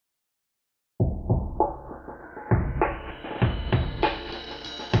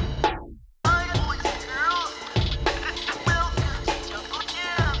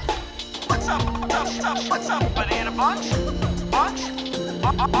What's up, Banana Bunch? Bunch?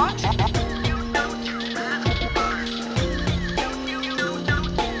 Bunch?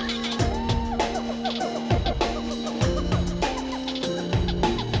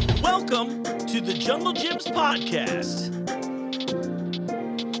 Welcome to the Jungle Gyms podcast.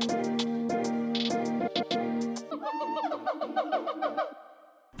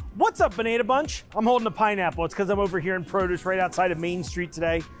 What's up, Banana Bunch? I'm holding a pineapple. It's because I'm over here in produce right outside of Main Street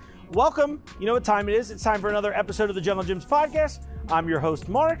today. Welcome. You know what time it is. It's time for another episode of the Jungle Gyms podcast. I'm your host,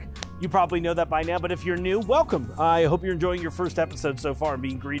 Mark. You probably know that by now, but if you're new, welcome. I hope you're enjoying your first episode so far and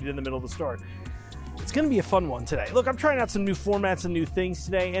being greeted in the middle of the store. It's going to be a fun one today. Look, I'm trying out some new formats and new things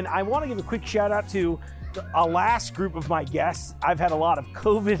today, and I want to give a quick shout out to a last group of my guests. I've had a lot of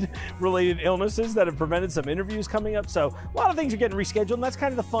COVID-related illnesses that have prevented some interviews coming up, so a lot of things are getting rescheduled, and that's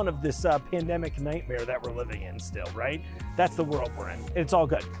kind of the fun of this pandemic nightmare that we're living in still, right? That's the world we're in, and it's all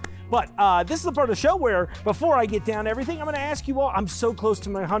good. But this is the part of the show where, before I get down to everything, I'm going to ask you all, I'm so close to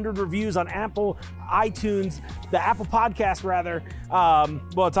my 100 reviews on Apple, iTunes, the Apple Podcast, rather.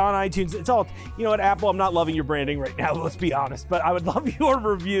 Well, it's on iTunes. It's all, you know what, Apple, I'm not loving your branding right now, let's be honest. But I would love your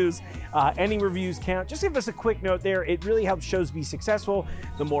reviews. Any reviews count. Just give us a quick note there. It really helps shows be successful.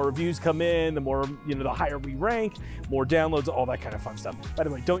 The more reviews come in, the more, the higher we rank, more downloads, all that kind of fun stuff. By the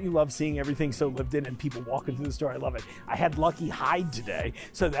way, don't you love seeing everything so lived in and people walking through the store? I love it. I had Lucky hide today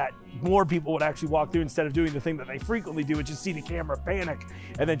so that more people would actually walk through instead of doing the thing that they frequently do, which is see the camera panic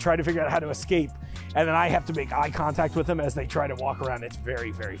and then try to figure out how to escape. And then I have to make eye contact with them as they try to walk around. It's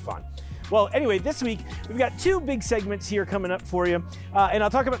very, very fun. Well, anyway, this week, we've got two big segments here coming up for you. And I'll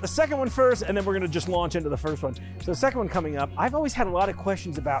talk about the second one first, and then we're going to just launch into the first one. So the second one coming up, I've always had a lot of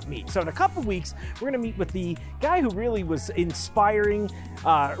questions about meat. So in a couple weeks, we're going to meet with the guy who really was inspiring,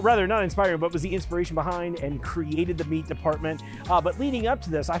 rather not inspiring, but was the inspiration behind and created the meat department. But leading up to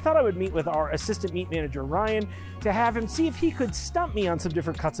this, I thought I would meet with our assistant meat manager, Ryan, to have him see if he could stump me on some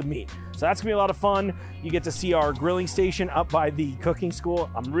different cuts of meat. So that's going to be a lot of fun. You get to see our grilling station up by the cooking school.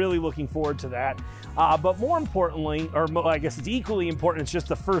 I'm really looking forward to that. But more importantly, or I guess it's equally important, it's just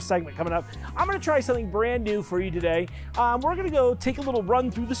the first segment coming up, I'm going to try something brand new for you today. We're going to go take a little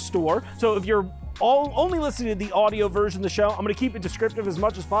run through the store. So if you're only listening to the audio version of the show, I'm going to keep it descriptive as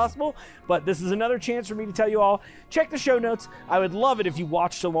much as possible, but this is another chance for me to tell you all, check the show notes. I would love it if you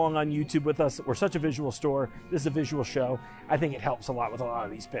watched along on YouTube with us. We're such a visual store. This is a visual show. I think it helps a lot with a lot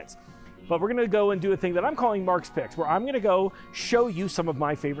of these bits. But we're going to go and do a thing that I'm calling Mark's Picks, where I'm going to go show you some of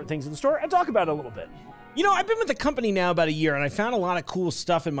my favorite things in the store and talk about it a little bit. You know, I've been with the company now about a year, and I found a lot of cool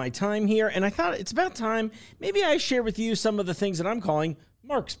stuff in my time here, and I thought it's about time maybe I share with you some of the things that I'm calling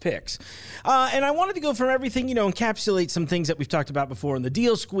Mark's Picks. And I wanted to go from everything, encapsulate some things that we've talked about before in the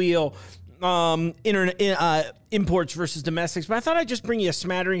deal squeal, imports versus domestics, but I thought I'd just bring you a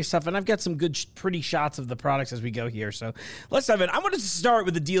smattering of stuff, and I've got some good, pretty shots of the products as we go here. So let's dive in. I wanted to start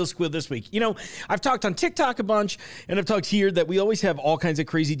with the deal squeal this week. I've talked on TikTok a bunch, and I've talked here that we always have all kinds of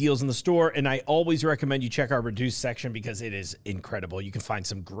crazy deals in the store, and I always recommend you check our reduced section because it is incredible. You can find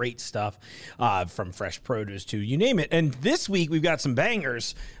some great stuff from fresh produce to you name it. And this week we've got some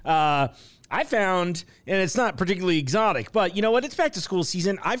bangers. I found, and it's not particularly exotic, but you know what? It's back to school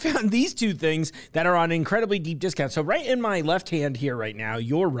season. I found these two things that are on incredibly deep discount. So right in my left hand here right now,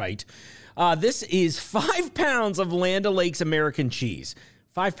 you're right. This is 5 pounds of Land O'Lakes American cheese.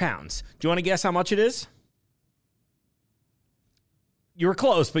 5 pounds. Do you want to guess how much it is? You were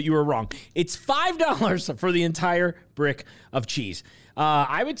close, but you were wrong. It's $5 for the entire brick of cheese.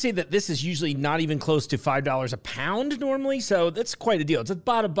 I would say that this is usually not even close to $5 a pound normally, so that's quite a deal. It's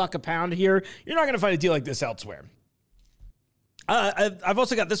about $1 a pound here. You're not going to find a deal like this elsewhere. I've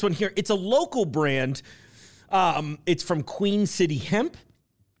also got this one here. It's a local brand. It's from Queen City Hemp.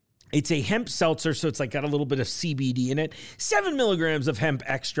 It's a hemp seltzer, so it's got a little bit of CBD in it. 7 milligrams of hemp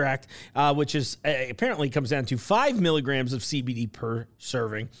extract, which is apparently comes down to 5 milligrams of CBD per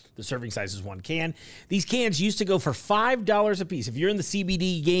serving. The serving size is 1 can. These cans used to go for $5 a piece. If you're in the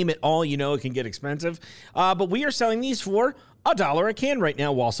CBD game at all, you know it can get expensive. But we are selling these for $1 a can right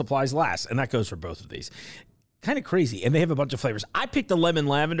now while supplies last, and that goes for both of these. Kind of crazy, and they have a bunch of flavors. I picked the lemon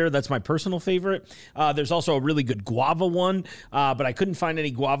lavender. That's my personal favorite. There's also a really good guava one, but I couldn't find any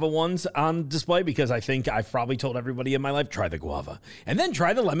guava ones on display because I think I've probably told everybody in my life, try the guava, and then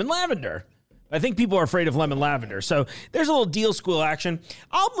try the lemon lavender. I think people are afraid of lemon lavender. So there's a little deal squeal action.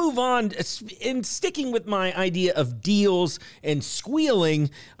 I'll move on in sticking with my idea of deals and squealing.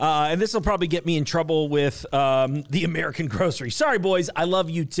 And this will probably get me in trouble with the American Grocery. Sorry, boys. I love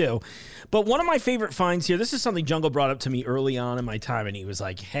you too. But one of my favorite finds here, this is something Jungle brought up to me early on in my time. And he was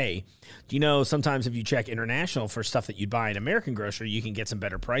like, hey, do you know sometimes if you check international for stuff that you'd buy in American Grocery, you can get some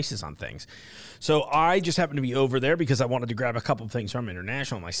better prices on things. So I just happened to be over there because I wanted to grab a couple of things from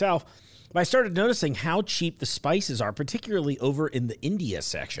international myself. But I started noticing how cheap the spices are, particularly over in the India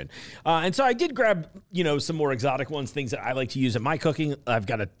section. And so I did grab, some more exotic ones, things that I like to use in my cooking. I've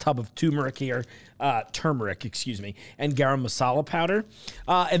got a tub of turmeric here, and garam masala powder.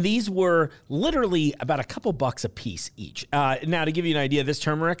 And these were literally about a couple bucks a piece each. Now, to give you an idea, this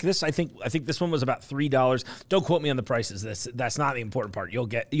turmeric, I think this one was about $3. Don't quote me on the prices. That's not the important part.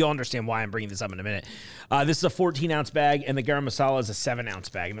 You'll understand why I'm bringing this up in a minute. This is a 14-ounce bag, and the garam masala is a 7-ounce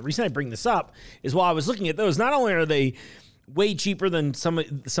bag. And the reason I bring this up is while I was looking at those, not only are they way cheaper than some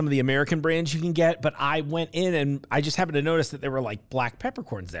of the American brands you can get, but I went in and I just happened to notice that there were like black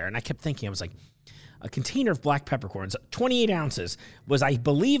peppercorns there. And I kept thinking, I was like, a container of black peppercorns, 28 ounces, was, I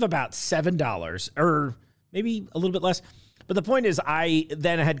believe, about $7 or maybe a little bit less. But the point is, I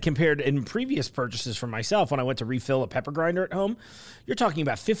then had compared in previous purchases for myself when I went to refill a pepper grinder at home. You're talking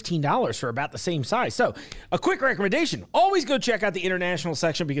about $15 for about the same size. So a quick recommendation, always go check out the international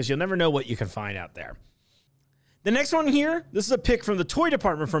section because you'll never know what you can find out there. The next one here, this is a pick from the toy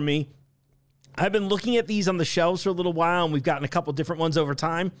department from me. I've been looking at these on the shelves for a little while, and we've gotten a couple different ones over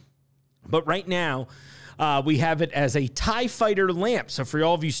time. But right now, we have it as a TIE Fighter lamp. So for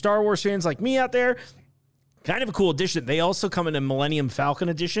all of you Star Wars fans like me out there, kind of a cool addition. They also come in a Millennium Falcon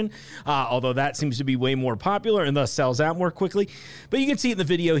edition, although that seems to be way more popular and thus sells out more quickly. But you can see it in the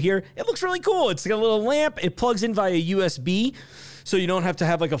video here. It looks really cool. It's got a little lamp. It plugs in via USB, so you don't have to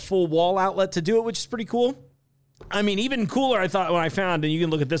have like a full wall outlet to do it, which is pretty cool. I mean, even cooler, I thought, when I found, and you can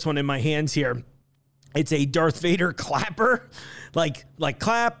look at this one in my hands here, it's a Darth Vader clapper, like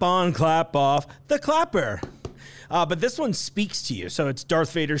clap on, clap off, the clapper. But this one speaks to you, so it's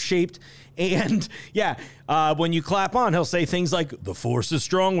Darth Vader shaped. And when you clap on, he'll say things like, the Force is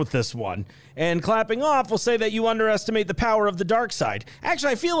strong with this one. And clapping off will say that you underestimate the power of the dark side.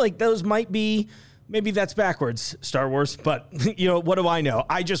 Actually, I feel like those might be, maybe that's backwards, Star Wars. But, what do I know?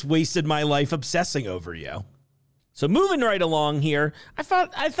 I just wasted my life obsessing over you. So moving right along here, I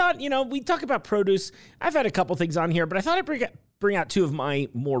thought, we talk about produce. I've had a couple things on here, but I thought I'd bring out two of my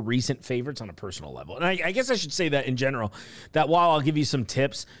more recent favorites on a personal level. And I guess I should say that in general, that while I'll give you some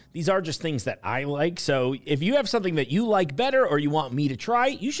tips, these are just things that I like. So if you have something that you like better or you want me to try,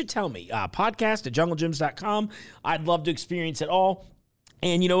 you should tell me. Podcast@junglegems.com. I'd love to experience it all.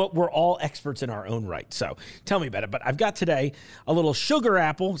 And you know what? We're all experts in our own right. So tell me about it. But I've got today a little sugar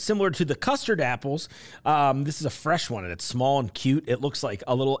apple, similar to the custard apples. This is a fresh one, and it's small and cute. It looks like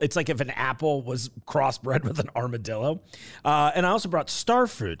it's like if an apple was crossbred with an armadillo. And I also brought star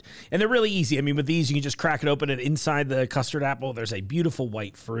fruit. And they're really easy. I mean, with these, you can just crack it open, and inside the custard apple, there's a beautiful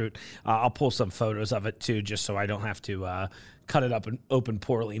white fruit. I'll pull some photos of it, too, just so I don't have to cut it up and open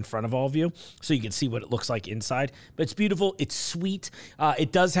poorly in front of all of you so you can see what it looks like inside. But it's beautiful. It's sweet.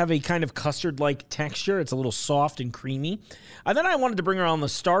 It does have a kind of custard-like texture. It's a little soft and creamy. And then I wanted to bring around the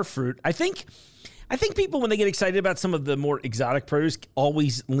star fruit. I think people, when they get excited about some of the more exotic produce,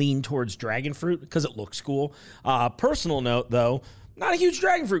 always lean towards dragon fruit because it looks cool. Personal note, though, not a huge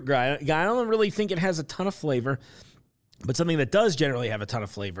dragon fruit guy. I don't really think it has a ton of flavor. But something that does generally have a ton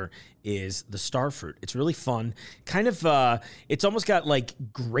of flavor is the star fruit. It's really fun. Kind of, it's almost got like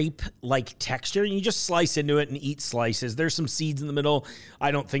grape-like texture. And you just slice into it and eat slices. There's some seeds in the middle.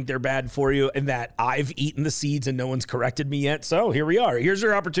 I don't think they're bad for you, and that I've eaten the seeds and no one's corrected me yet. So here we are. Here's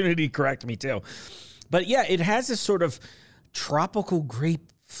your opportunity to correct me too. But yeah, it has this sort of tropical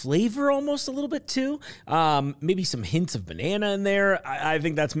grape flavor almost a little bit too. Maybe some hints of banana in there. I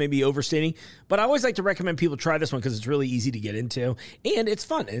think that's maybe overstating, but I always like to recommend people try this one because it's really easy to get into and it's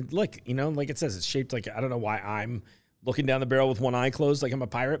fun. And look, like it says, it's shaped like, I don't know why I'm looking down the barrel with one eye closed like I'm a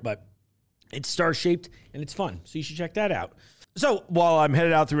pirate, but it's star shaped and it's fun. So you should check that out. So while I'm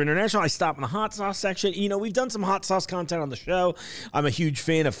headed out through international, I stop in the hot sauce section. We've done some hot sauce content on the show. I'm a huge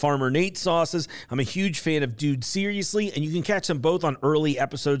fan of Farmer Nate sauces. I'm a huge fan of Dude Seriously, and you can catch them both on early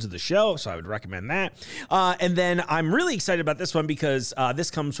episodes of the show, so I would recommend that. And then I'm really excited about this one because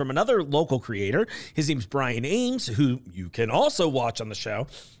this comes from another local creator. His name's Brian Ames, who you can also watch on the show.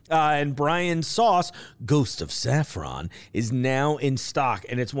 And Brian's sauce, Ghost of Saffron, is now in stock,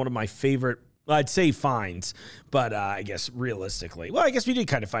 and it's one of my favorite I'd say finds, but I guess realistically. Well, I guess we did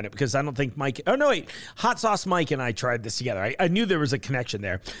kind of find it because I don't think Mike... Oh, no, wait. Hot Sauce Mike and I tried this together. I knew there was a connection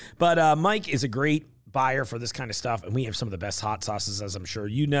there. But Mike is a great buyer for this kind of stuff, and we have some of the best hot sauces, as I'm sure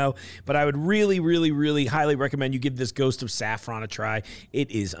you know. But I would really, really, really highly recommend you give this Ghost of Saffron a try.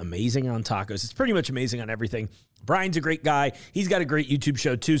 It is amazing on tacos. It's pretty much amazing on everything. Brian's a great guy. He's got a great YouTube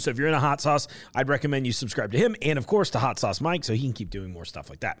show, too. So if you're into hot sauce, I'd recommend you subscribe to him and, of course, to Hot Sauce Mike so he can keep doing more stuff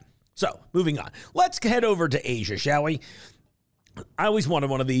like that. So, moving on. Let's head over to Asia, shall we? I always wanted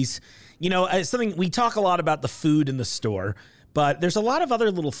one of these. You know, it's something we talk a lot about the food in the store, but there's a lot of other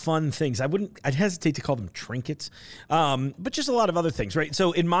little fun things. I'd hesitate to call them trinkets, but just a lot of other things, right?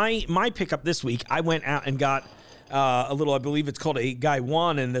 So in my pickup this week, I went out and got a little, I believe it's called a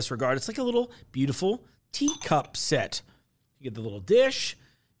Gaiwan in this regard. It's like a little beautiful teacup set. You get the little dish.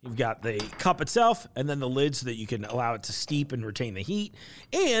 You've got the cup itself and then the lid so that you can allow it to steep and retain the heat.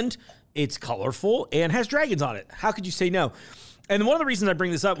 And it's colorful and has dragons on it. How could you say no? And one of the reasons I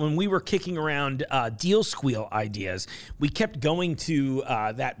bring this up, when we were kicking around deal squeal ideas, we kept going to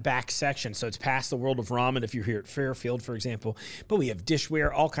that back section. So it's past the World of Ramen if you're here at Fairfield, for example. But we have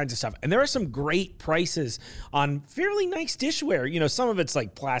dishware, all kinds of stuff. And there are some great prices on fairly nice dishware. You know, some of it's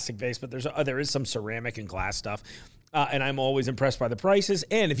like plastic-based, but there is some ceramic and glass stuff. And I'm always impressed by the prices.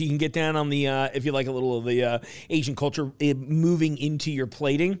 And if you can get down on the, if you like a little of the Asian culture moving into your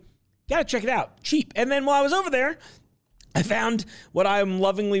plating, got to check it out. Cheap. And then while I was over there, I found what I'm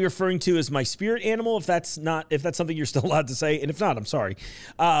lovingly referring to as my spirit animal, if that's something you're still allowed to say. And if not, I'm sorry.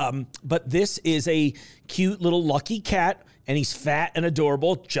 But this is a cute little lucky cat. And he's fat and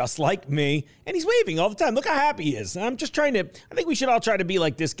adorable, just like me. And he's waving all the time. Look how happy he is. I think we should all try to be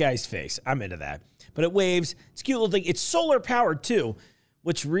like this guy's face. I'm into that. But it waves. It's a cute little thing. It's solar powered too,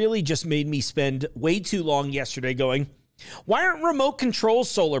 which really just made me spend way too long yesterday going, why aren't remote controls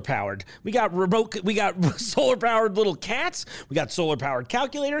solar powered? We got solar powered little cats. We got solar powered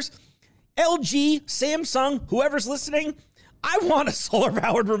calculators. LG, Samsung, whoever's listening, I want a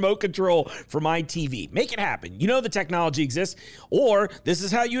solar-powered remote control for my TV. Make it happen. You know the technology exists, or this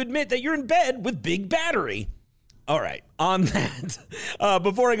is how you admit that you're in bed with big battery. All right, on that,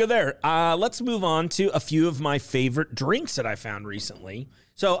 before I go there, let's move on to a few of my favorite drinks that I found recently.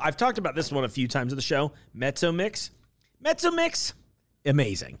 So I've talked about this one a few times on the show, Mezzo Mix. Mezzo Mix,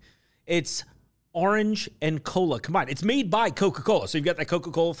 amazing. It's orange and cola combined. It's made by Coca-Cola. So you've got that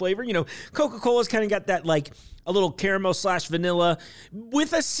Coca-Cola flavor. You know, Coca-Cola's kind of got that like a little caramel / vanilla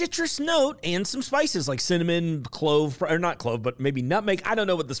with a citrus note and some spices like cinnamon, clove, or not clove, but maybe nutmeg. I don't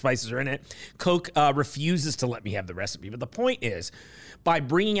know what the spices are in it. Coke refuses to let me have the recipe. But the point is, by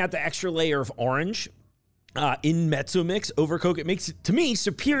bringing out the extra layer of orange in Mezzo Mix over Coke, it makes it, to me,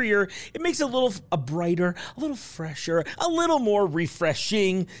 superior. It makes it a brighter, a little fresher, a little more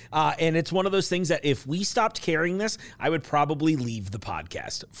refreshing. And it's one of those things that if we stopped carrying this, I would probably leave the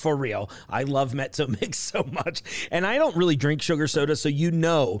podcast. For real. I love Mezzo Mix so much. And I don't really drink sugar soda, so you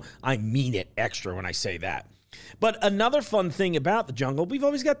know I mean it extra when I say that. But another fun thing about the jungle, we've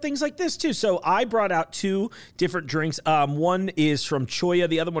always got things like this too. So I brought out two different drinks. One is from Choya.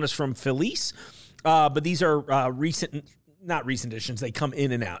 The other one is from Felice. But these are not recent editions. They come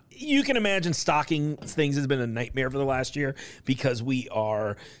in and out. You can imagine stocking things has been a nightmare for the last year because we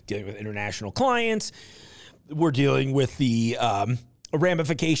are dealing with international clients. We're dealing with the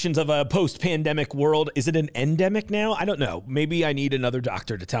ramifications of a post-pandemic world. Is it an endemic now? I don't know. Maybe I need another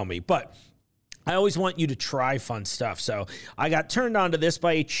doctor to tell me. But I always want you to try fun stuff. So I got turned on to this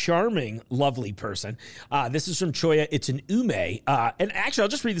by a charming, lovely person. This is from Choya. It's an ume. And actually, I'll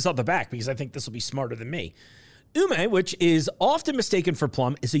just read this off the back because I think this will be smarter than me. Ume, which is often mistaken for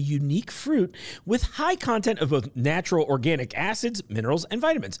plum, is a unique fruit with high content of both natural organic acids, minerals, and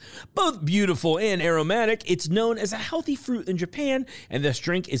vitamins. Both beautiful and aromatic, it's known as a healthy fruit in Japan, and this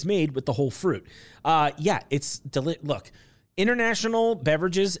drink is made with the whole fruit. It's delicious. Look. International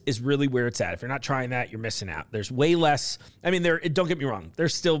beverages is really where it's at. If you're not trying that, you're missing out. There's way less. I mean, don't get me wrong.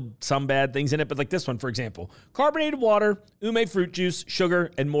 There's still some bad things in it, but like this one, for example, carbonated water, ume fruit juice,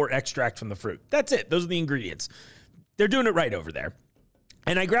 sugar, and more extract from the fruit. That's it. Those are the ingredients. They're doing it right over there.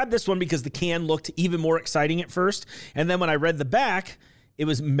 And I grabbed this one because the can looked even more exciting at first. And then when I read the back, it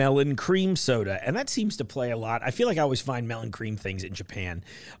was melon cream soda, and that seems to play a lot. I feel like I always find melon cream things in Japan,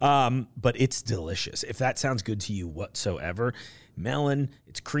 but it's delicious. If that sounds good to you whatsoever, melon,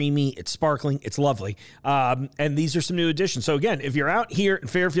 it's creamy, it's sparkling, it's lovely, and these are some new additions. So again, if you're out here in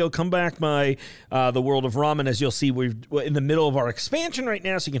Fairfield, come back by the World of Ramen. As you'll see, we're in the middle of our expansion right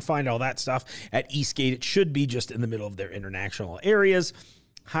now, so you can find all that stuff at Eastgate. It should be just in the middle of their international areas.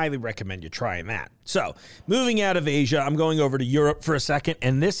 Highly recommend you trying that. So, moving out of Asia, I'm going over to Europe for a second,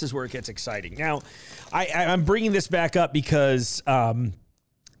 and this is where it gets exciting. Now, I'm bringing this back up because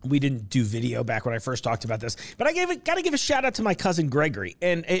we didn't do video back when I first talked about this, but I got to give a shout out to my cousin Gregory.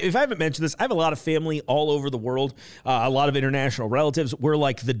 And if I haven't mentioned this, I have a lot of family all over the world, a lot of international relatives. We're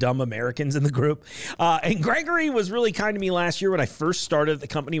like the dumb Americans in the group. And Gregory was really kind to me last year when I first started at the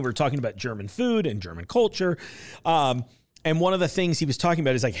company. We were talking about German food and German culture. And one of the things he was talking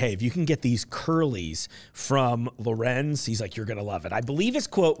about is like, hey, if you can get these curlies from Lorenz, he's like, you're going to love it. I believe his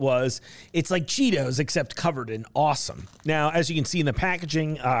quote was, it's like Cheetos, except covered in awesome. Now, as you can see in the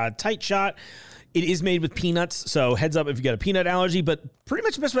packaging, tight shot, it is made with peanuts. So heads up if you got a peanut allergy, but pretty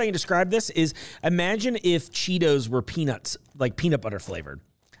much the best way I can describe this is imagine if Cheetos were peanuts, like peanut butter flavored.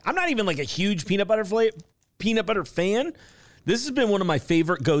 I'm not even like a huge peanut butter fan. This has been one of my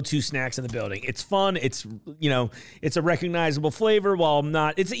favorite go-to snacks in the building. It's fun. It's, it's a recognizable flavor while I'm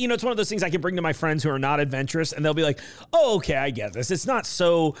not, it's one of those things I can bring to my friends who are not adventurous and they'll be like, oh, okay, I get this. It's not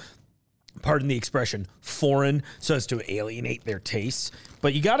so, pardon the expression, foreign so as to alienate their tastes,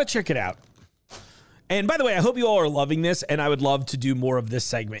 but you got to check it out. And by the way, I hope you all are loving this and I would love to do more of this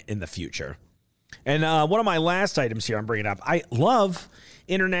segment in the future. And one of my last items here I'm bringing up, I love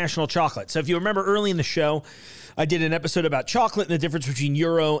international chocolate. So if you remember early in the show, I did an episode about chocolate and the difference between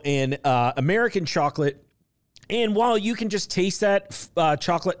Euro and American chocolate. And while you can just taste that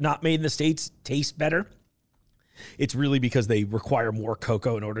chocolate not made in the States taste better, it's really because they require more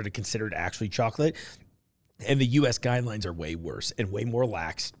cocoa in order to consider it actually chocolate. And the U.S. guidelines are way worse and way more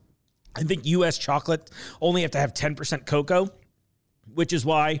lax. I think U.S. chocolate only have to have 10% cocoa, which is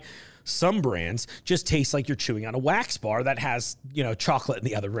why some brands just taste like you're chewing on a wax bar that has, chocolate in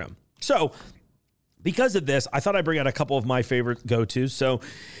the other room. So because of this, I thought I'd bring out a couple of my favorite go-tos. So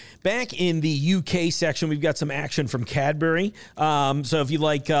back in the UK section, we've got some action from Cadbury. So if you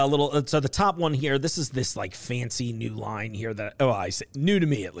like so the top one here, this is this like fancy new line here that, I say new to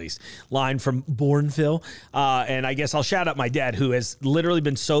me at least, line from Bourneville. And I guess I'll shout out my dad who has literally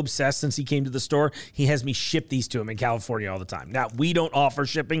been so obsessed since he came to the store. He has me ship these to him in California all the time. Now, we don't offer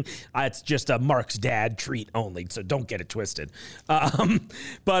shipping. It's just a Mark's dad treat only, so don't get it twisted.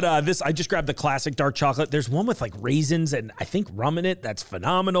 But this, I just grabbed the classic dark chocolate. There's one with like raisins and I think rum in it. That's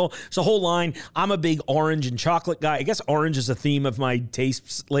phenomenal. It's a whole line. I'm a big orange and chocolate guy. I guess orange is a theme of my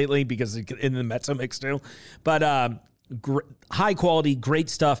tastes lately because in the mezzo mix too. But high quality, great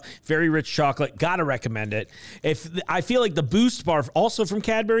stuff, very rich chocolate. Gotta recommend it. I feel like the Boost bar, also from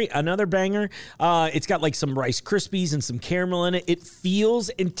Cadbury, another banger. It's got like some Rice Krispies and some caramel in it. It feels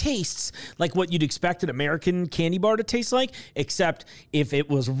and tastes like what you'd expect an American candy bar to taste like, except if it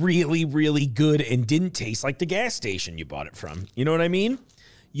was really, really good and didn't taste like the gas station you bought it from. You know what I mean?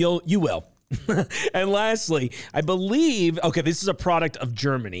 You will. And lastly, I believe, this is a product of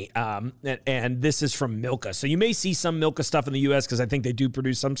Germany, and this is from Milka. So you may see some Milka stuff in the U.S. because I think they do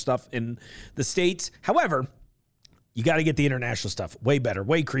produce some stuff in the States. However, you got to get the international stuff. Way better,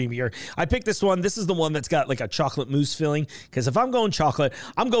 way creamier. I picked this one. This is the one that's got like a chocolate mousse filling because if I'm going chocolate,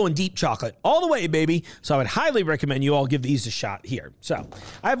 I'm going deep chocolate all the way, baby. So I would highly recommend you all give these a shot here. So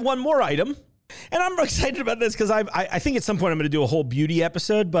I have one more item. And I'm excited about this because I think at some point I'm going to do a whole beauty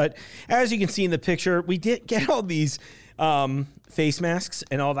episode. But as you can see in the picture, we did get all these face masks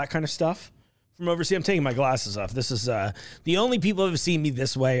and all that kind of stuff from overseas. I'm taking my glasses off. This is the only people who have seen me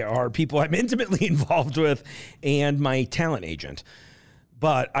this way are people I'm intimately involved with and my talent agent.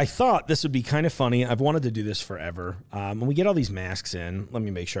 But I thought this would be kind of funny. I've wanted to do this forever. When we get all these masks in, let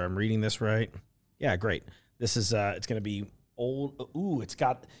me make sure I'm reading this right. Yeah, great. This is it's going to be old. Ooh,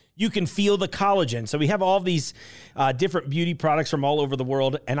 you can feel the collagen. So we have all these different beauty products from all over the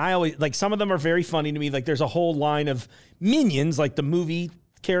world. And I always, like, some of them are very funny to me. Like there's a whole line of Minions, like the movie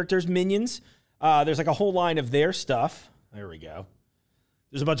characters, Minions. There's like a whole line of their stuff. There we go.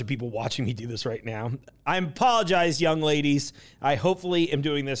 There's a bunch of people watching me do this right now. I apologize, young ladies. I hopefully am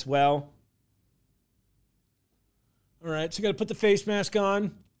doing this well. All right, so you got to put the face mask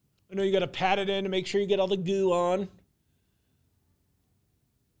on. I know you got to pat it in to make sure you get all the goo on.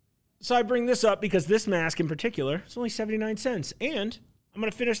 So I bring this up because this mask in particular is only 79 cents. And I'm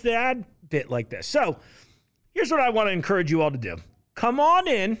going to finish the ad bit like this. So here's what I want to encourage you all to do. Come on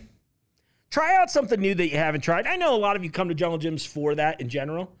in. Try out something new that you haven't tried. I know a lot of you come to Jungle Gyms for that in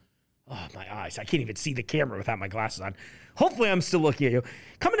general. Oh, my eyes. I can't even see the camera without my glasses on. Hopefully I'm still looking at you.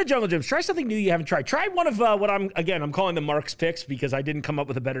 Come into Jungle Gyms. Try something new you haven't tried. Try one of what I'm calling the Mark's Picks because I didn't come up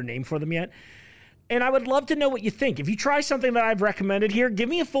with a better name for them yet. And I would love to know what you think. If you try something that I've recommended here, give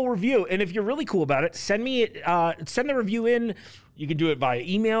me a full review. And if you're really cool about it, send the review in. You can do it via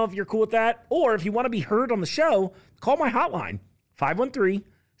email if you're cool with that. Or if you want to be heard on the show, call my hotline,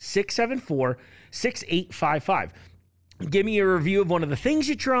 513-674-6855. Give me a review of one of the things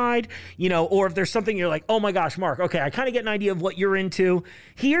you tried, or if there's something you're like, oh my gosh, Mark, okay, I kind of get an idea of what you're into.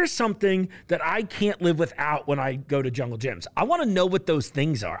 Here's something that I can't live without when I go to Jungle Gyms. I want to know what those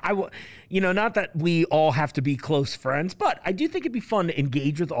things are. Not that we all have to be close friends, but I do think it'd be fun to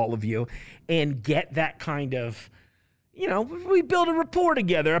engage with all of you and get that kind of, we build a rapport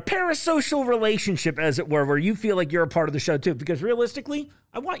together, a parasocial relationship, as it were, where you feel like you're a part of the show too. Because realistically,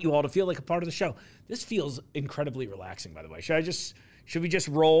 I want you all to feel like a part of the show. This feels incredibly relaxing, by the way. Should we just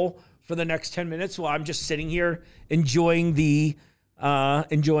roll for the next 10 minutes while I'm just sitting here enjoying the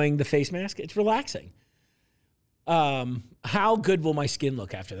face mask? It's relaxing. How good will my skin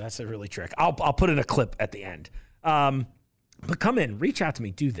look after? That's a really trick. I'll put in a clip at the end. But come in, reach out to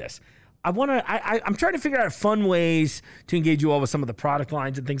me, do this. I'm trying to figure out fun ways to engage you all with some of the product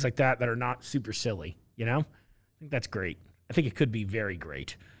lines and things like that are not super silly, I think that's great. I think it could be very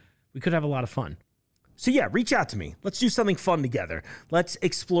great. We could have a lot of fun. So yeah, reach out to me. Let's do something fun together. Let's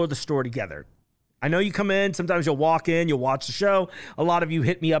explore the store together. I know you come in, sometimes you'll walk in, you'll watch the show. A lot of you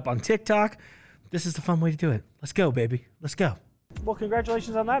hit me up on TikTok. This is the fun way to do it. Let's go, baby. Let's go. Well,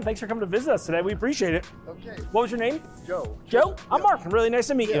 congratulations on that. Thanks for coming to visit us today. We appreciate it. Okay. What was your name? Joe. Joe? I'm Mark. Really nice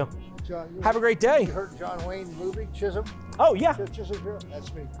to meet you. John, Have a great day. You heard John Wayne movie, Chisholm? Oh, yeah. Chisholm here?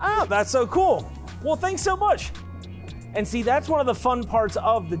 That's me. Ah, that's so cool. Well, thanks so much. And see, that's one of the fun parts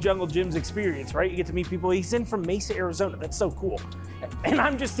of the Jungle Gyms experience, right? You get to meet people. He's in from Mesa, Arizona. That's so cool. And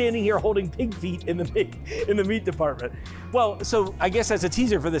I'm just standing here holding pig feet in the meat department. Well, so I guess as a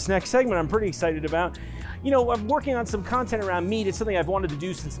teaser for this next segment, I'm pretty excited about. I'm working on some content around meat. It's something I've wanted to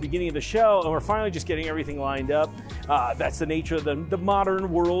do since the beginning of the show, and we're finally just getting everything lined up. That's the nature of the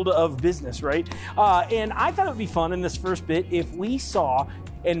modern world of business, right? And I thought it would be fun in this first bit if we saw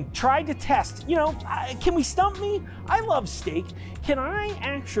and tried to test, can we stump me? I love steak. Can I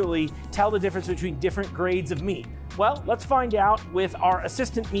actually tell the difference between different grades of meat? Well, let's find out with our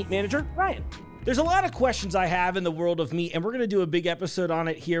assistant meat manager, Ryan. There's a lot of questions I have in the world of meat, and we're going to do a big episode on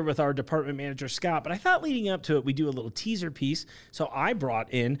it here with our department manager, Scott. But I thought leading up to it, we do a little teaser piece. So I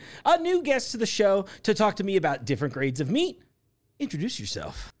brought in a new guest to the show to talk to me about different grades of meat. Introduce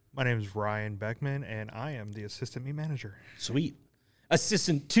yourself. My name is Ryan Beckman, and I am the assistant meat manager. Sweet.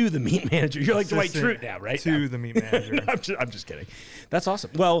 Assistant to the meat manager. You're like Dwight Schrute now, right? To the meat manager. I'm just kidding. That's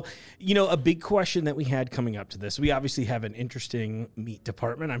awesome. Well, a big question that we had coming up to this, we obviously have an interesting meat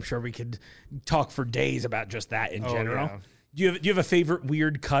department. I'm sure we could talk for days about just that in general. Yeah. Do you have a favorite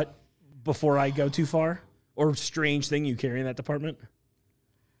weird cut before I go too far? Or strange thing you carry in that department?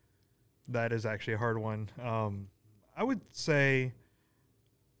 That is actually a hard one. I would say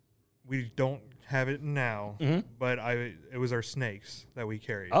we don't have it now, but it was our snakes that we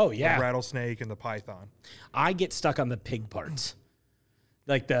carried. Oh, yeah. The rattlesnake and the python. I get stuck on the pig parts.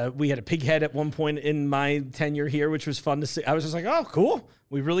 Like we had a pig head at one point in my tenure here, which was fun to see. I was just like, oh, cool.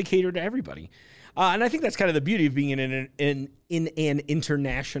 We really cater to everybody. And I think that's kind of the beauty of being in an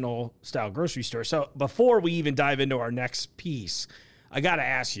international style grocery store. So before we even dive into our next piece, I got to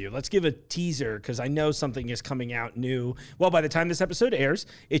ask you, let's give a teaser because I know something is coming out new. Well, by the time this episode airs,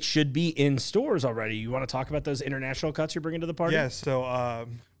 it should be in stores already. You want to talk about those international cuts you're bringing to the party? Yes. So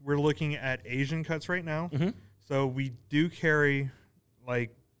we're looking at Asian cuts right now. So we do carry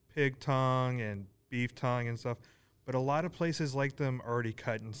like pig tongue and beef tongue and stuff, but a lot of places like them already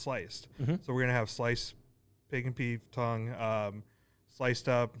cut and sliced. So we're going to have sliced pig and beef tongue, sliced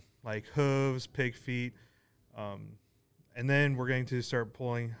up like hooves, pig feet, and then we're going to start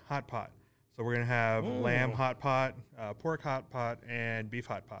pulling hot pot. So we're going to have lamb hot pot, pork hot pot, and beef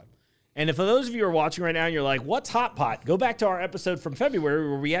hot pot. And if for those of you who are watching right now and you're like, what's hot pot? Go back to our episode from February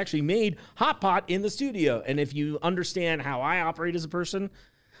where we actually made hot pot in the studio. And if you understand how I operate as a person,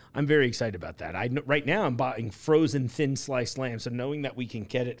 I'm very excited about that. Right now I'm buying frozen thin sliced lamb. So knowing that we can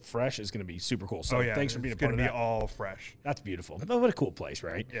get it fresh is going to be super cool. So thanks for being a part of that. It's going to be all fresh. That's beautiful. What a cool place,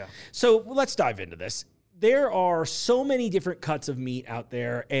 right? Yeah. So let's dive into this. There are so many different cuts of meat out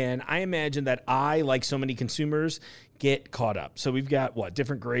there, and I imagine that I, like so many consumers, get caught up. So we've got,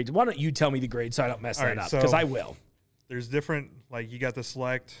 different grades? Why don't you tell me the grades so I don't mess that up, because I will. There's different, you got the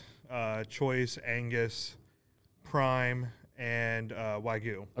Select, Choice, Angus, Prime, and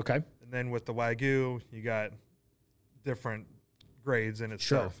Wagyu. Okay. And then with the Wagyu, you got different grades in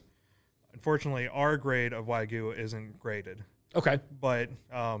itself. Sure. Unfortunately, our grade of Wagyu isn't graded. Okay. But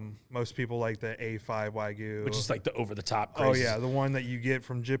most people like the A5 Wagyu. Which is like the over-the-top crazy. Oh, yeah, the one that you get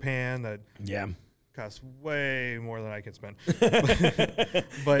from Japan that yeah costs way more than I can spend.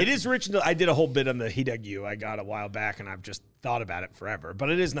 But it is rich. I did a whole bit on the Hidagyu I got a while back, and I've just thought about it forever. But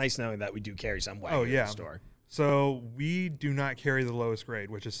it is nice knowing that we do carry some Wagyu in the store. So we do not carry the lowest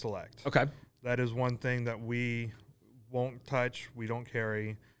grade, which is select. Okay. That is one thing that we won't touch. We don't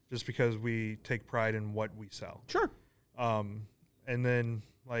carry just because we take pride in what we sell. Sure. And then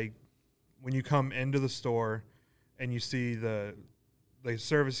like when you come into the store and you see the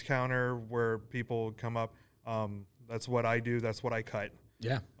service counter where people come up, that's what I do. That's what I cut.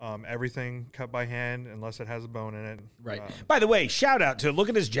 Yeah. Everything cut by hand unless it has a bone in it. Right. By the way, shout out to look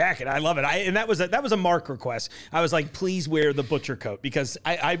at his jacket. I love it. And that was a Mark request. I was like, please wear the butcher coat because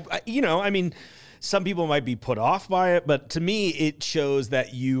I mean, some people might be put off by it, but to me, it shows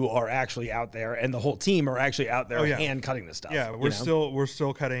that you are actually out there and the whole team are actually out there hand cutting this stuff. Yeah, we're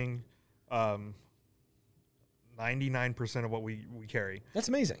still cutting 99% of what we carry. That's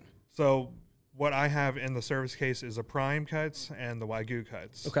amazing. So what I have in the service case is the prime cuts and the Wagyu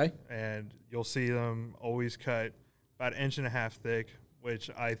cuts. Okay. And you'll see them always cut about 1.5 inches thick, which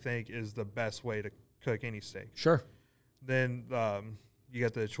I think is the best way to cook any steak. Sure. Then you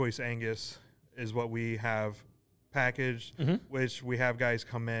got the choice Angus is what we have packaged, which we have guys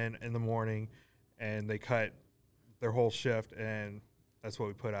come in the morning and they cut their whole shift, and that's what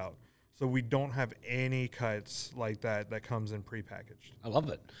we put out. So we don't have any cuts like that comes in prepackaged. I love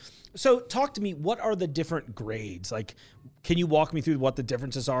it. So talk to me, what are the different grades? Like, can you walk me through what the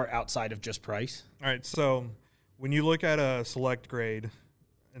differences are outside of just price? All right, so when you look at a select grade,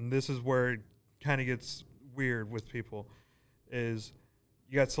 and this is where it kind of gets weird with people, is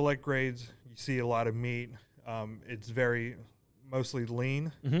you got select grades, you see a lot of meat. It's very mostly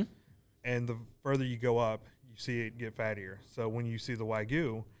lean, and the further you go up, you see it get fattier. So when you see the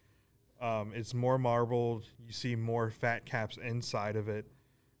Wagyu, it's more marbled. You see more fat caps inside of it,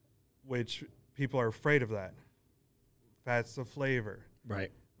 which people are afraid of that. Fat's the flavor.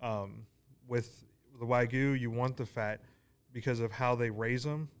 Right. With the Wagyu, you want the fat because of how they raise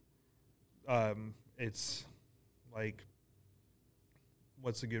them. It's like,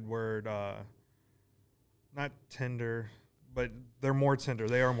 what's a good word? Not tender, but they're more tender.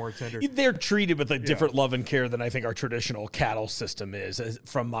 They are more tender. They're treated with a different love and care than I think our traditional cattle system is,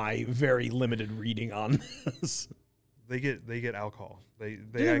 from my very limited reading on this. They get alcohol. They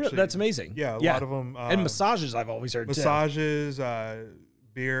Yeah, actually, that's amazing. Yeah, a lot of them. And massages, I've always heard massages,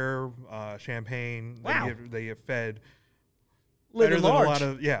 beer, champagne. Wow. They get fed Live better than large. a lot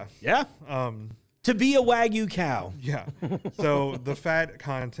of Yeah. To be a Wagyu cow. Yeah. So the fat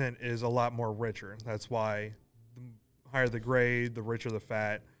content is a lot more richer. That's why the higher the grade, the richer the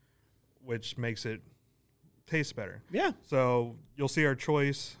fat, which makes it taste better. Yeah. So you'll see our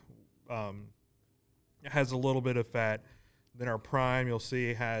choice has a little bit of fat. Then our prime, you'll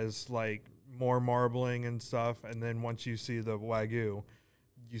see, has like more marbling and stuff. And then once you see the Wagyu,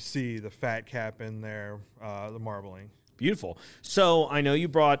 you see the fat cap in there, the marbling. Beautiful. So I know you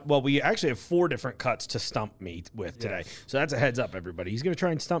brought, well, we actually have 4 different cuts to stump me with today. Yes. So that's a heads up, everybody. He's going to try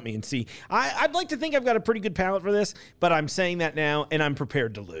and stump me and see. I'd like to think I've got a pretty good palate for this, but I'm saying that now, and I'm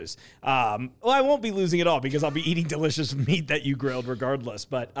prepared to lose. Well, I won't be losing at all because I'll be eating delicious meat that you grilled regardless.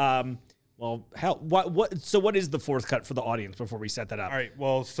 But, well, hell, so what is the 4th cut for the audience before we set that up? All right.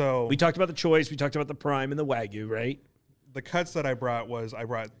 Well, so We talked about the choice. We talked about the prime and the Wagyu, right? the cuts that I brought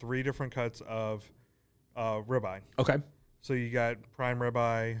 3 different cuts of ribeye. Okay. So you got prime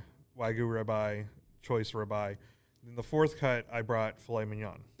ribeye, Wagyu ribeye, choice ribeye. Then the 4th cut, I brought filet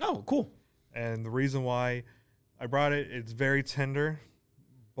mignon. Oh, cool. And the reason why I brought it, it's very tender,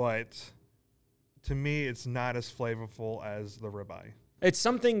 but to me, it's not as flavorful as the ribeye. It's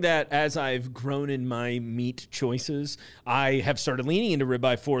something that, as I've grown in my meat choices, I have started leaning into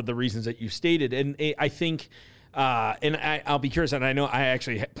ribeye for the reasons that you stated. And I think, and I'll be curious, and I know I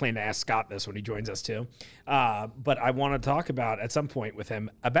actually plan to ask Scott this when he joins us too. But I want to talk about at some point with him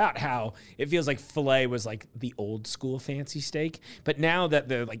about how it feels like filet was like the old school fancy steak. But now that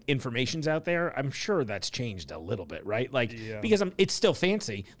the like information's out there, I'm sure that's changed a little bit, right? Like, because it's still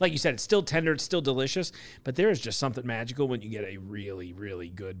fancy. Like you said, it's still tender, it's still delicious, but there is just something magical when you get a really, really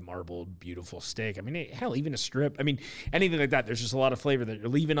good marbled, beautiful steak. I mean, hell, even a strip. I mean, anything like that. There's just a lot of flavor that you're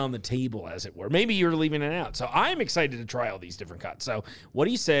leaving on the table, as it were. Maybe you're leaving it out. So I'm excited to try all these different cuts. So what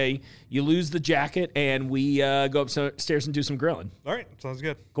do you say? You lose the jacket and we go upstairs and do some grilling. All right, sounds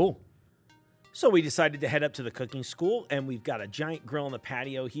good. Cool. So we decided to head up to the cooking school, and we've got a giant grill on the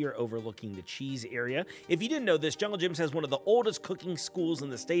patio here overlooking the cheese area. If you didn't know this, Jungle Jim's has one of the oldest cooking schools in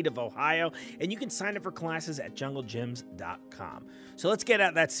the state of Ohio, and you can sign up for classes at junglejims.com. So let's get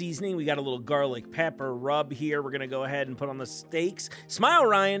out that seasoning. We got a little garlic pepper rub here. We're going to go ahead and put on the steaks. Smile,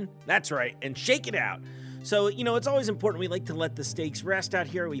 Ryan. That's right. And shake it out. So, it's always important. We like to let the steaks rest out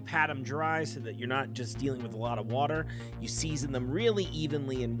here. We pat them dry so that you're not just dealing with a lot of water. You season them really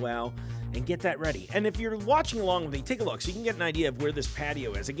evenly and well and get that ready. And if you're watching along with me, take a look so you can get an idea of where this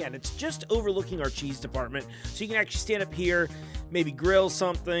patio is. Again, it's just overlooking our cheese department. So you can actually stand up here, maybe grill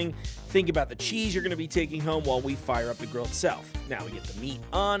something, think about the cheese you're going to be taking home while we fire up the grill itself. Now we get the meat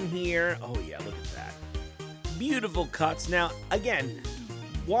on here. Oh yeah, look at that. Beautiful cuts. Now, again,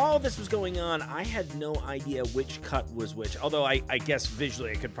 while this was going on, I had no idea which cut was which. Although I guess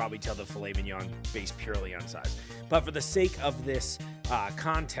visually I could probably tell the filet mignon based purely on size. But for the sake of this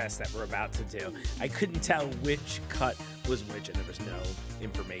contest that we're about to do, I couldn't tell which cut was which, and there was no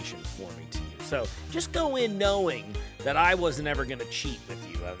information for me to use. So just go in knowing that I wasn't ever going to cheat with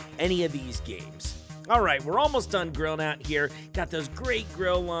you on any of these games. All right, we're almost done grilling out here. Got those great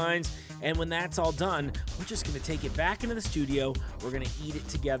grill lines. And when that's all done, we're just going to take it back into the studio. We're going to eat it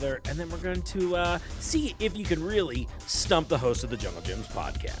together. And then we're going to see if you can really stump the host of the Jungle Gyms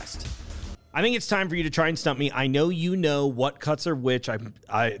podcast. I think it's time for you to try and stump me. I know you know what cuts are which.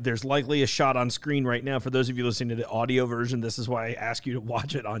 There's likely a shot on screen right now. For those of you listening to the audio version, this is why I ask you to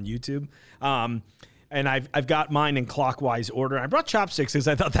watch it on YouTube. And I've got mine in clockwise order. I brought chopsticks because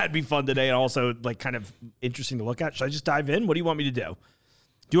I thought that'd be fun today and also like kind of interesting to look at. Should I just dive in? What do you want me to do?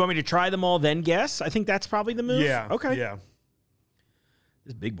 Do you want me to try them all, then guess? I think that's probably the move. Yeah. Okay. Yeah.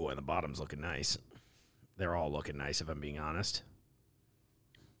 This big boy on the bottom's looking nice. They're all looking nice, if I'm being honest.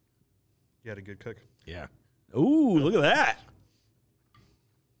 You had a good cook. Yeah. Ooh, look at that.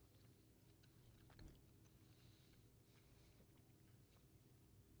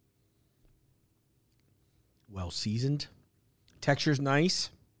 Well seasoned. Texture's nice.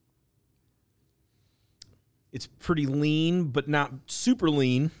 It's pretty lean, but not super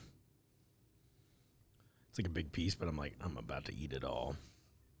lean. It's like a big piece, but I'm about to eat it all.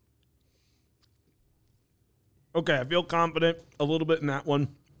 Okay, I feel confident a little bit in that one.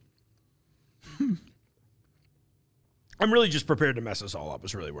 I'm really just prepared to mess this all up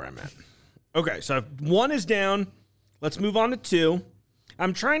is really where I'm at. Okay, so 1 is down. Let's move on to 2.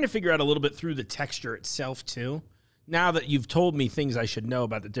 I'm trying to figure out a little bit through the texture itself, too. Now that you've told me things I should know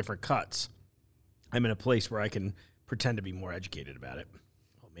about the different cuts, I'm in a place where I can pretend to be more educated about it.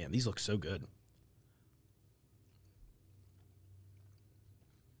 Oh, man, these look so good.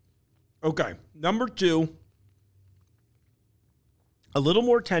 Okay, number 2. A little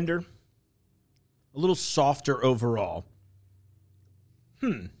more tender. A little softer overall.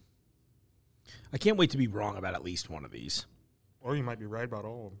 I can't wait to be wrong about at least one of these. Or you might be right about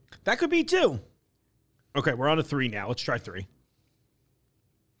all of them. That could be 2. Okay, we're on to 3 now. Let's try 3.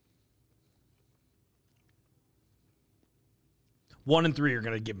 One and 3 are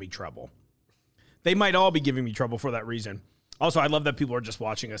going to give me trouble. They might all be giving me trouble for that reason. Also, I love that people are just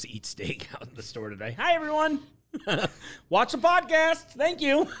watching us eat steak out in the store today. Hi, everyone. Watch the podcast. Thank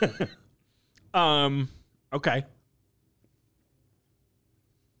you. Okay.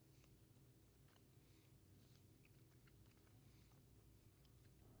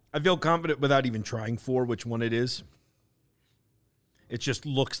 I feel confident without even trying for which one it is. It just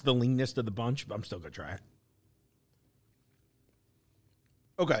looks the leanest of the bunch, but I'm still going to try it.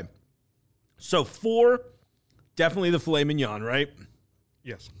 Okay. So 4, definitely the filet mignon, right?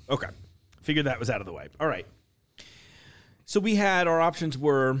 Yes. Okay. Figured that was out of the way. All right. So we had our options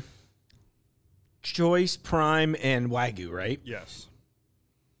were choice, prime, and Wagyu, right? Yes.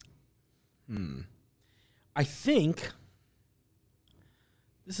 I think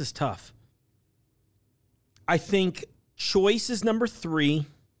this is tough. I think choice is number 3. I'm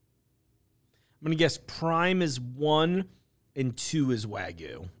going to guess prime is 1 and 2 is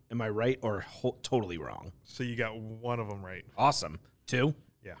Wagyu. Am I right or totally wrong? So you got one of them right. Awesome. 2?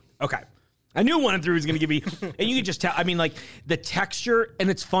 Yeah. Okay. I knew 1 and 3 was going to give me, and you could just tell, I mean, like, the texture, and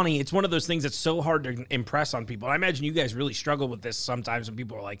it's funny, it's one of those things that's so hard to impress on people. I imagine you guys really struggle with this sometimes when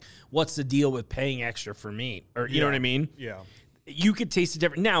people are like, what's the deal with paying extra for meat? Or, you know what I mean? Yeah. You could taste the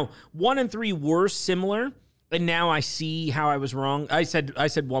difference. Now, 1 and 3 were similar, and now I see how I was wrong. I said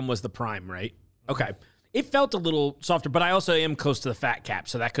 1 was the prime, right? Okay. It felt a little softer, but I also am close to the fat cap,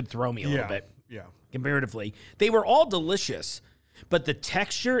 so that could throw me a little bit. Yeah. Comparatively. They were all delicious, but the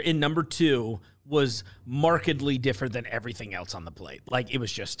texture in number 2 was markedly different than everything else on the plate. Like, it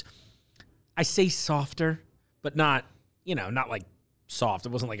was just, I say softer, but not, not like soft. It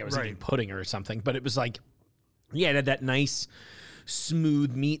wasn't like I was eating pudding or something, but it was like, yeah, it had that nice,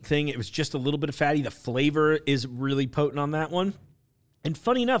 smooth meat thing. It was just a little bit of fatty. The flavor is really potent on that one. And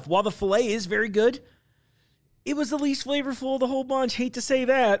funny enough, while the filet is very good, it was the least flavorful of the whole bunch. Hate to say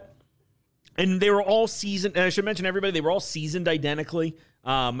that. And they were all seasoned. And I should mention everybody, they were all seasoned identically.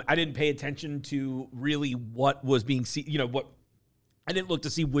 I didn't pay attention to really what was being I didn't look to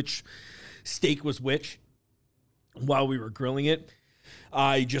see which steak was which while we were grilling it.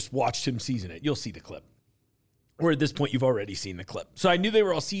 I just watched him season it. You'll see the clip. Or at this point, you've already seen the clip. So I knew they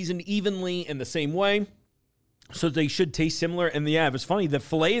were all seasoned evenly in the same way. So they should taste similar. And yeah, it was funny. The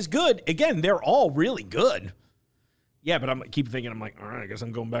filet is good. Again, they're all really good. Yeah, but I keep thinking, I'm like, all right, I guess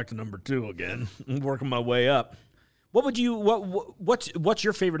I'm going back to number 2 again. I'm working my way up. What's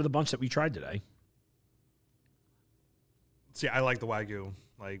your favorite of the bunch that we tried today? See, I like the Wagyu.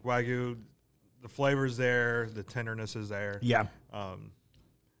 Like Wagyu, the flavor's there, the tenderness is there. Yeah.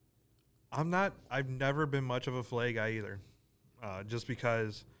 I've never been much of a filet guy either. Just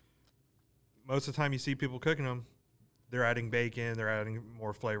because most of the time you see people cooking them, they're adding bacon, they're adding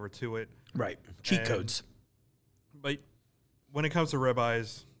more flavor to it. Right. Cheat codes. But when it comes to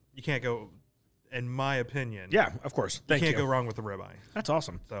ribeyes, you can't go, in my opinion. Yeah, of course. You can't go wrong with a ribeye. That's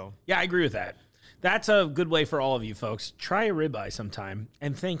awesome. So yeah, I agree with that. That's a good way for all of you folks. Try a ribeye sometime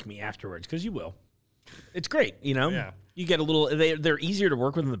and thank me afterwards, because you will. It's great, you know? Yeah. You get a little, they're easier to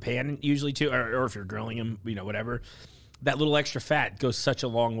work with in the pan usually too, or if you're grilling them, whatever. That little extra fat goes such a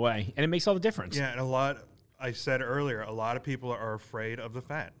long way, and it makes all the difference. Yeah, and I said earlier, a lot of people are afraid of the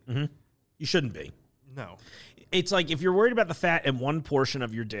fat. Mm-hmm. You shouldn't be. No. It's like if you're worried about the fat in one portion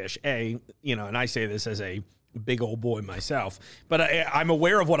of your dish, and I say this as a big old boy myself, but I'm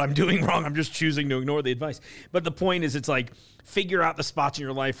aware of what I'm doing wrong. I'm just choosing to ignore the advice. But the point is, it's like figure out the spots in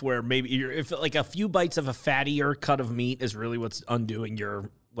your life where maybe if like a few bites of a fattier cut of meat is really what's undoing your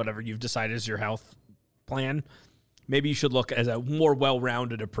whatever you've decided is your health plan. Maybe you should look at a more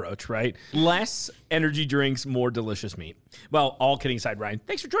well-rounded approach, right? Less energy drinks, more delicious meat. Well, all kidding aside, Ryan,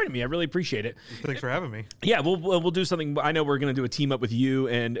 thanks for joining me. I really appreciate it. Thanks for having me. Yeah, we'll do something. I know we're going to do a team up with you,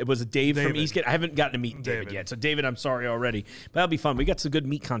 and it was Dave from Eastgate. I haven't gotten to meet David yet. So, David, I'm sorry already. But that'll be fun. We got some good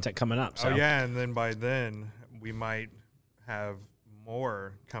meat content coming up. So. Oh, yeah, and then by then, we might have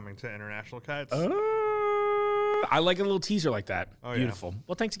more coming to International Cuts. I like a little teaser like that. Oh, beautiful. Yeah.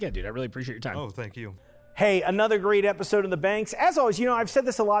 Well, thanks again, dude. I really appreciate your time. Oh, thank you. Hey, another great episode of The Banks. As always, I've said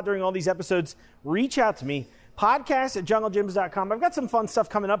this a lot during all these episodes. Reach out to me. Podcast@junglegyms.com. I've got some fun stuff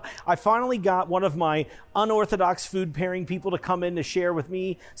coming up. I finally got one of my unorthodox food pairing people to come in to share with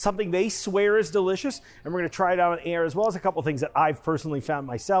me something they swear is delicious, and we're going to try it out on air, as well as a couple things that I've personally found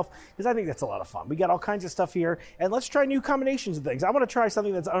myself, because I think that's a lot of fun. We got all kinds of stuff here, and let's try new combinations of things. I want to try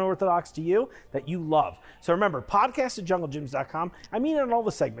something that's unorthodox to you that you love. So remember, podcast@junglegyms.com. I mean it on all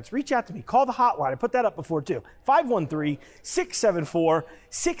the segments. Reach out to me. Call the hotline. I put that up before, too.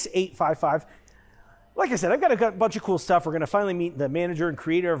 513-674-6855. Like I said, I've got a bunch of cool stuff. We're going to finally meet the manager and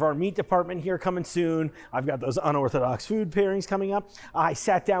creator of our meat department here coming soon. I've got those unorthodox food pairings coming up. I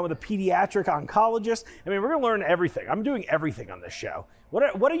sat down with a pediatric oncologist. We're going to learn everything. I'm doing everything on this show.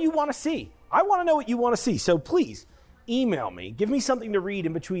 What do you want to see? I want to know what you want to see. So please email me. Give me something to read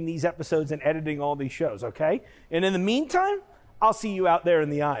in between these episodes and editing all these shows, okay? And in the meantime, I'll see you out there in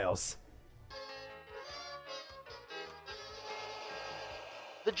the aisles.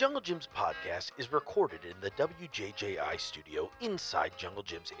 The Jungle Gyms podcast is recorded in the WJJI studio inside Jungle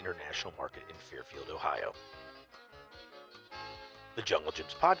Gyms International Market in Fairfield, Ohio. The Jungle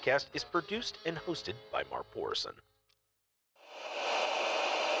Gyms podcast is produced and hosted by Mark Borison.